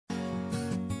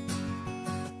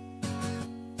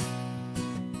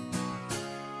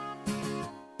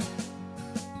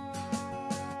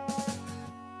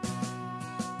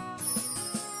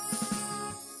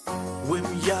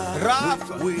Raf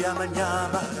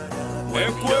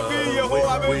Ekwebi Yeho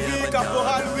Abevi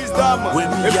Caporal Wisdom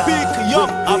Epic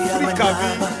Young Africa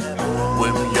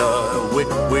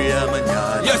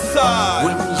Yes sir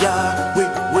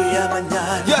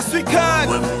Yes we can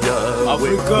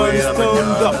African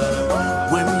stand up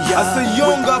As a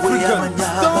young African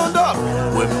stand up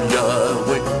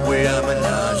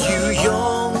You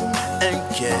young and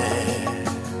care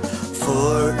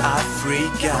for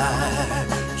Africa.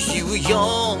 You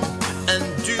young and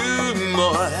do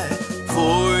more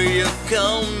for your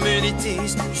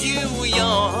communities. You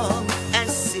young and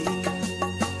seek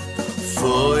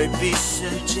for peace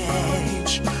and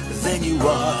change. Then you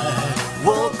are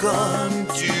welcome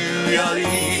to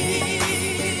YALI.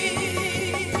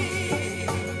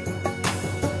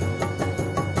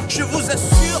 Je vous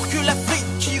assure que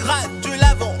l'Afrique ira de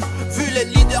l'avant, vu les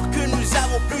leaders que nous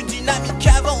avons plus dynamiques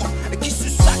qu'avant, qui se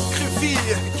sacrifient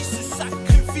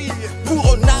pour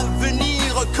un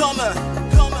avenir commun,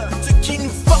 ce qui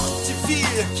nous fortifie,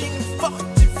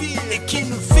 et qui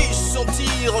nous fait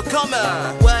sentir comme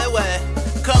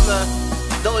comme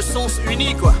dans le sens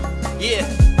uni quoi, yeah,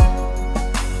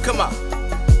 come on.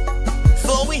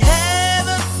 For we have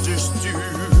understood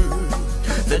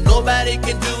that nobody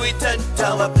can do it at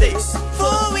our place.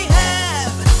 For we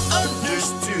have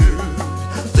understood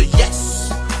that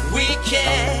yes, we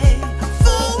can.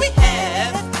 For we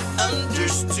have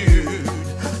understood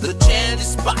the change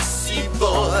is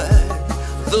possible.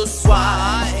 That's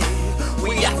why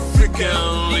we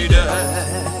African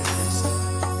leaders,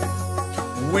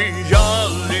 we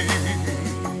YALI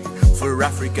for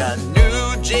Africa,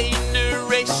 new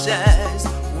generations.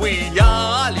 We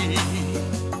YALI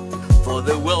for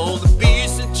the world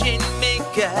peace and change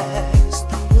makers.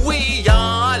 We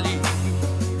YALI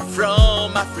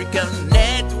from African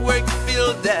network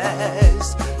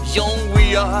builders. Young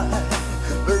we are,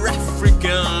 we're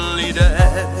African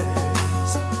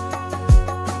leaders.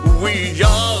 We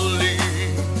YALI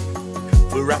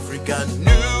for African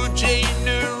new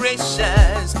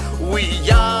generations. We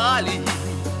YALI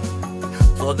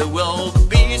for the world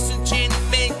peace and change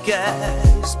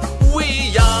makers.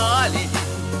 We YALI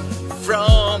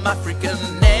from African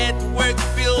network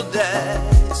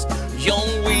builders.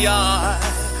 Young we are,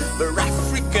 we're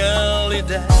African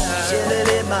leaders.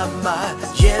 Yelele mama,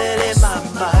 yelele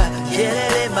mama,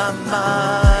 yelele mama,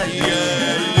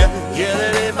 yeah.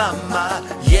 Yelele mama,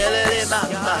 yelele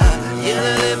mama,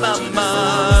 yelele mama,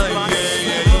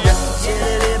 yeah.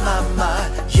 Yelele mama,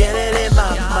 yelele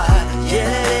mama,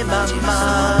 yelele mama,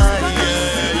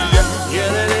 yeah.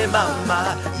 Yelele mama,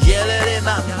 yelele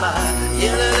mama,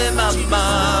 yelele mama,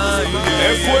 yeah.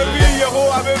 Ekwebi Yeho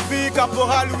Abevi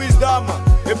Caporal Wisdom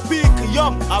Epic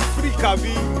Young Africa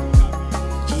vi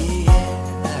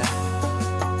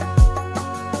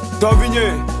Tovinye,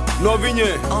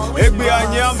 novinye, egbe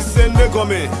anyam sende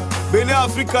gome. Bene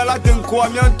Africa la tenko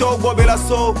amian Togo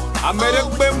belaso.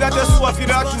 Amerik bem da te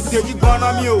swafira tu tegi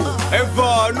banamio.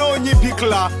 Eva no nyi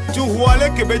bikla, tu huale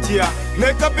kebetia.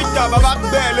 Ne kapita baba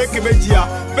bele kebetia.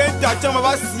 Benta chama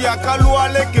basia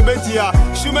kaluale kebetia.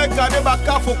 Shume kade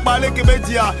baka fokpale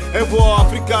kebetia. Evo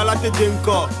Africa la te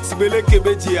tenko, sibele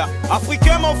kebetia.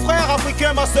 Africain mon frère,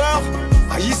 africain ma soeur,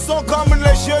 agissons comme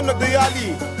les jeunes de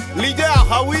YALI. Leader,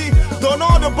 ah oui,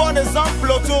 donnons de bons exemples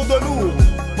autour de nous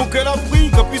pour que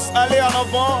l'Afrique puisse aller en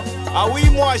avant. Ah oui,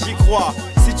 moi j'y crois.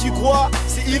 Si tu crois,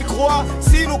 si il croit,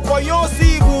 si nous croyons,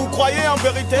 si vous croyez en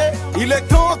vérité, il est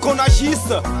temps qu'on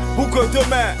agisse pour que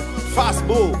demain fasse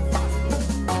beau.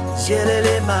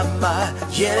 Yelele mama,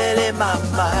 yelele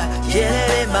mama,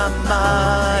 yelele mama,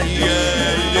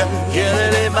 yeah.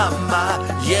 Yelele mama,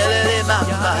 yelele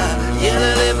mama,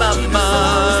 yelele mama,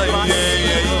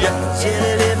 yeah.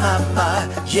 Yelele mama,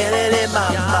 yelele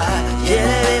mama,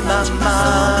 yelele mama,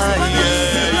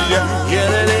 yeah.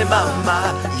 Yelele mama,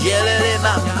 yelele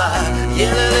mama,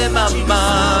 yelele mama,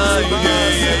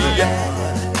 yeah.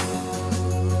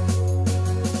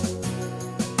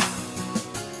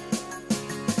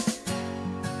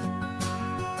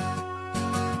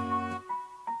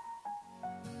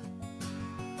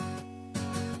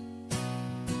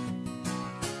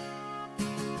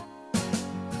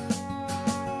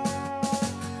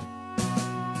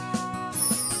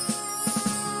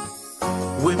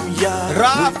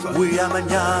 Raf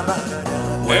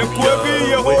Ekwebi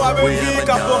Yeho Abevi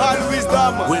Caporal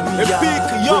Wisdom Epic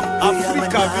Young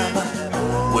Africa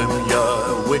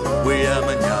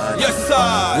Yes sir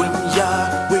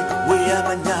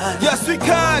Yes we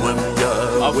can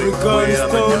African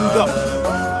stand up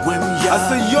As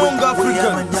a young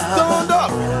African stand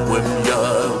up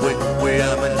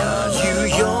You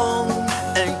young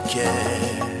and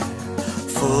care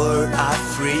for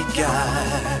Africa.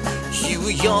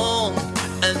 young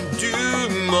and do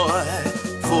more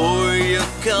for your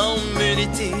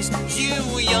communities.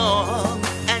 You young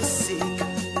and seek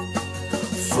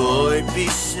for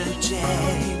peace and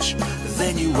change.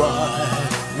 Then you are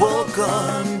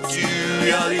welcome to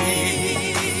YALI.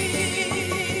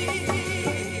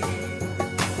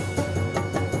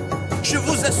 Je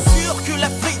vous assure que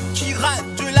l'Afrique ira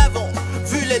de l'avant,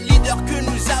 vu les leaders que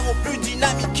nous avons plus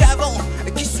dynamiques qu'avant,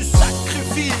 qui se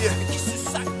sacrifient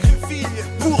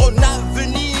pour un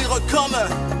avenir comme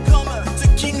ce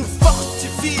qui nous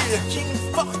fortifie,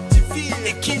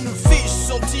 et qui nous fait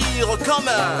sentir comme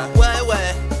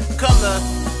comme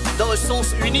dans le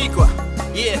sens uni quoi.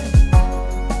 Yeah,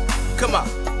 come on.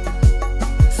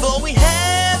 For we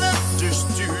have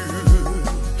understood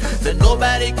that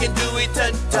nobody can do it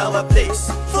at our place.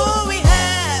 For we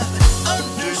have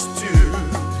understood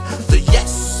that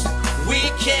yes,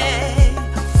 we can.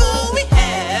 For we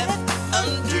have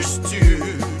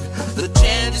understood that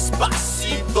change is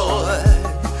possible.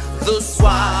 That's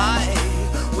why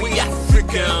we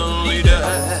African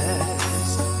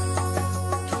leaders,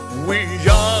 we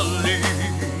YALI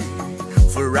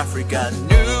for Africa,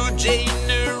 new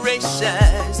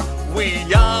generations. We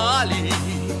YALI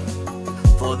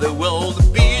for the world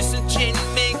peace and change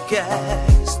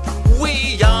makers.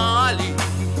 We YALI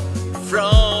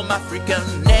from African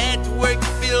network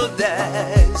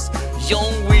builders.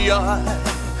 Young we are,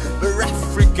 we're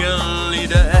African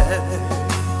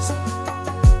leaders.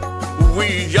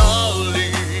 We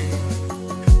YALI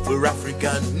for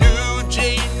African new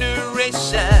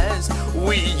generations.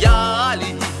 We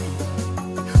YALI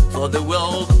for the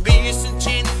world peace and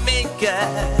change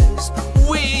makers.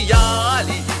 We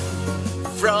YALI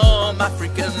from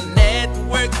African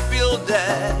network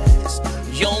builders.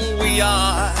 Young we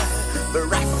are,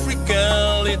 we're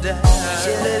African leaders.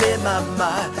 Yelele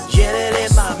mama, yelele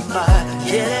mama,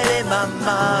 yelele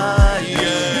mama,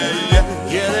 yeah.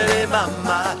 Yelele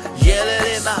mama,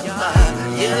 yelele mama,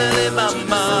 yelele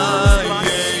mama,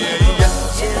 yeah.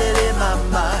 Yelele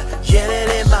mama,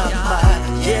 yelele mama,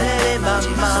 yelele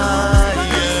mama,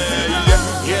 yeah.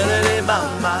 Yelele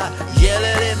mama,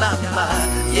 yelele mama,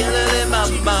 yelele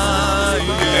mama,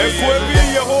 yeah. Et faut bien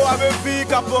héros avec vie,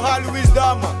 caporal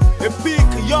wisdom. Et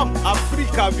pique yom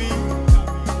Africa vie.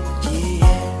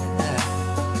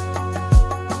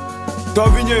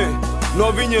 Tovinye,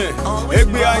 novinye,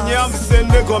 egbe anyam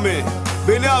sende gome.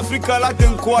 Bene Africa la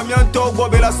tenkwa mian Togo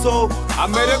bela so.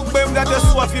 Amerik bem da te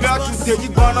swafira tu te di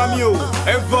banamio.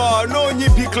 Eva no nyi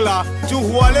bikla, tu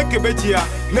huale kebetia.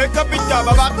 Ne kapita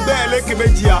baba bele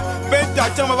kebetia. Benta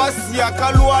chama basia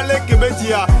kaluale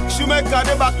kebetia. Shume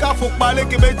kade baka fok pale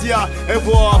kebetia.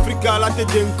 Evo Africa la te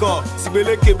denko,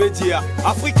 sibele kebetia.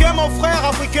 Africain mon frère,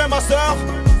 africain ma soeur,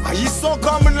 agissons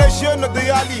comme les jeunes de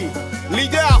YALI.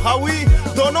 Leader, ah oui,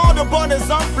 donnons de bons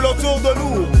exemples autour de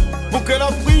nous pour que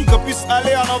l'Afrique puisse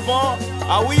aller en avant.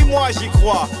 Ah oui, moi j'y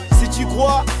crois. Si tu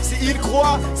crois, si il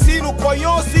croit, si nous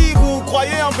croyons, si vous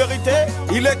croyez en vérité,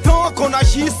 il est temps qu'on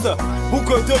agisse pour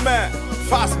que demain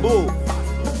fasse beau.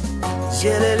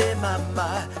 Yelele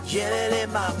mama, yelele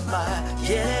mama,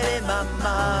 yelele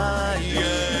mama,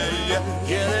 yeah.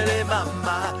 Yelele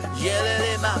mama,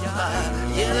 yelele mama,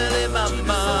 yelele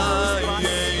mama,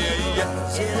 yeah.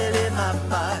 Yelele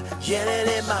mama,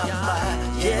 yelele mama,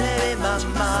 yelele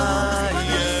mama.